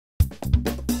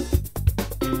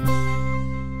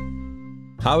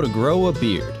How to grow a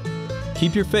beard.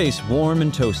 Keep your face warm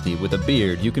and toasty with a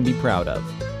beard you can be proud of.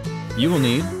 You will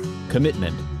need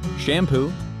commitment,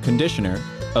 shampoo, conditioner,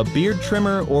 a beard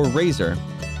trimmer or razor,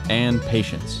 and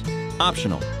patience.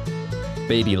 Optional.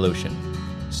 Baby lotion.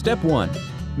 Step 1.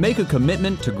 Make a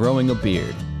commitment to growing a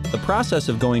beard. The process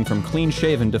of going from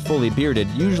clean-shaven to fully bearded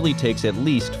usually takes at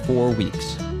least 4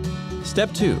 weeks.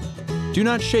 Step 2. Do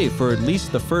not shave for at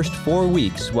least the first 4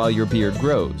 weeks while your beard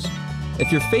grows.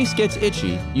 If your face gets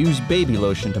itchy, use baby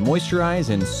lotion to moisturize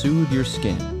and soothe your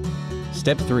skin.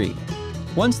 Step 3.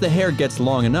 Once the hair gets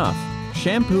long enough,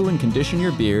 shampoo and condition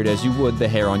your beard as you would the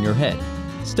hair on your head.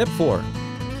 Step 4.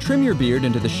 Trim your beard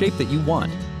into the shape that you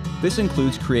want. This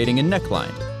includes creating a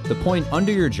neckline, the point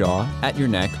under your jaw at your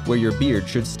neck where your beard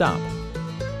should stop.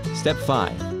 Step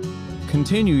 5.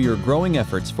 Continue your growing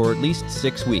efforts for at least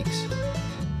 6 weeks.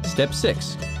 Step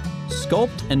 6.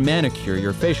 Sculpt and manicure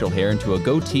your facial hair into a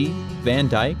goatee, Van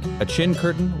Dyke, a chin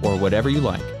curtain, or whatever you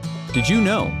like. Did you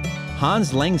know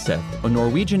Hans Langseth, a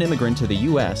Norwegian immigrant to the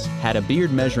US, had a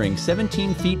beard measuring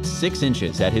 17 feet 6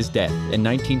 inches at his death in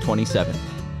 1927.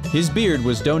 His beard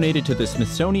was donated to the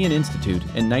Smithsonian Institute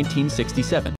in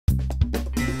 1967.